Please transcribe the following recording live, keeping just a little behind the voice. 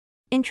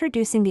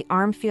Introducing the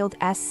Armfield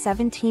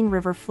S17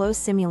 River Flow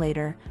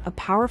Simulator, a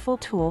powerful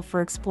tool for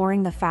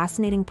exploring the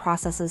fascinating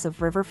processes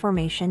of river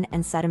formation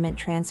and sediment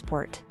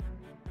transport.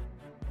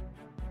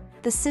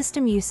 The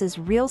system uses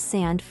real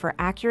sand for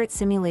accurate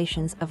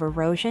simulations of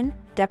erosion,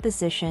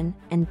 deposition,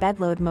 and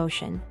bedload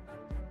motion.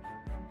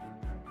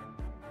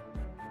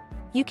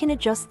 You can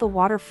adjust the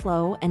water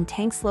flow and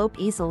tank slope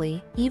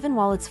easily, even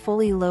while it's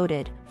fully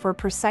loaded, for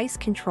precise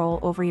control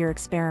over your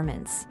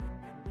experiments.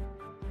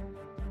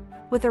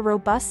 With a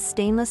robust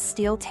stainless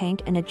steel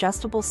tank and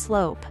adjustable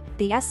slope,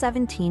 the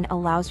S17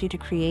 allows you to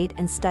create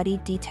and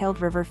study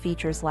detailed river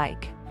features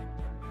like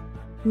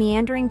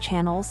meandering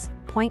channels,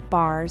 point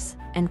bars,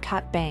 and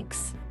cut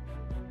banks.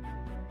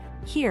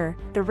 Here,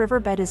 the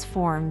riverbed is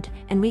formed,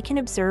 and we can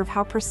observe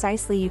how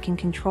precisely you can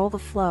control the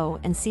flow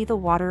and see the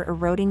water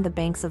eroding the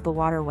banks of the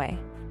waterway.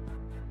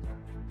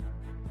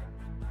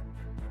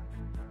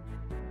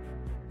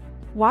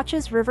 Watch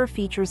as river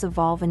features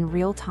evolve in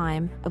real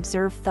time,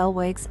 observe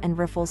fellwags and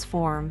riffles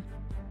form,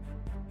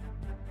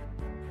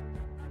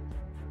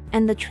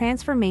 and the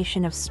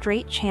transformation of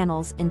straight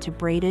channels into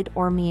braided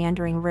or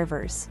meandering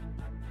rivers.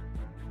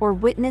 Or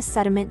witness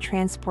sediment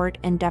transport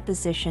and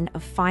deposition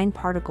of fine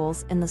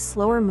particles in the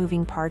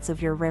slower-moving parts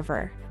of your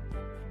river.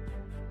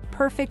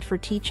 Perfect for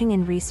teaching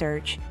and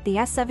research, the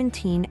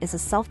S17 is a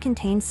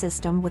self-contained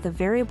system with a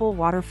variable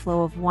water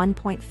flow of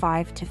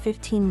 1.5 to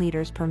 15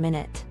 liters per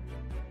minute.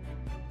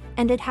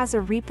 And it has a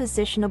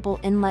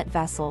repositionable inlet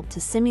vessel to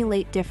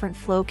simulate different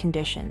flow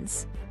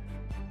conditions.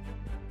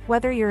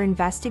 Whether you're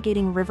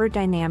investigating river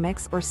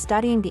dynamics or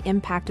studying the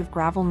impact of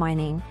gravel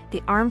mining,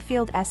 the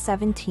Armfield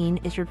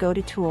S17 is your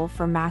go-to tool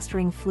for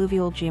mastering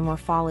fluvial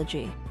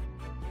geomorphology.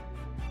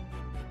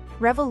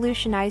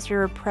 Revolutionize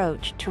your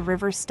approach to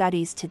river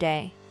studies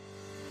today.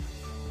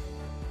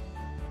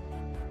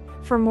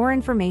 For more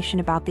information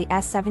about the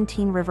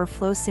S17 River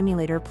Flow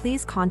Simulator,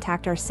 please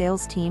contact our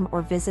sales team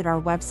or visit our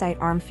website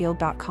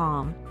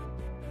armfield.com.